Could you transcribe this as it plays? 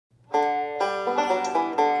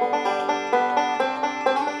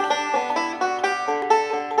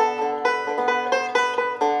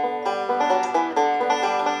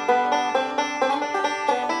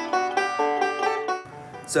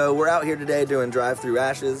So we're out here today doing drive-through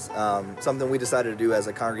ashes, something we decided to do as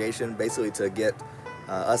a congregation, basically to get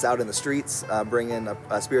us out in the streets, bringing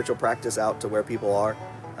a spiritual practice out to where people are.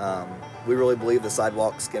 We really believe the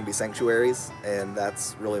sidewalks can be sanctuaries, and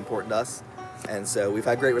that's really important to us. And so we've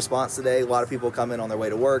had great response today. A lot of people come in on their way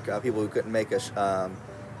to work, people who couldn't make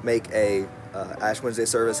a Ash Wednesday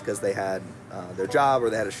service because they had their job or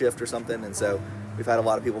they had a shift or something. And so we've had a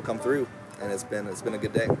lot of people come through, and it's been a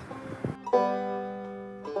good day.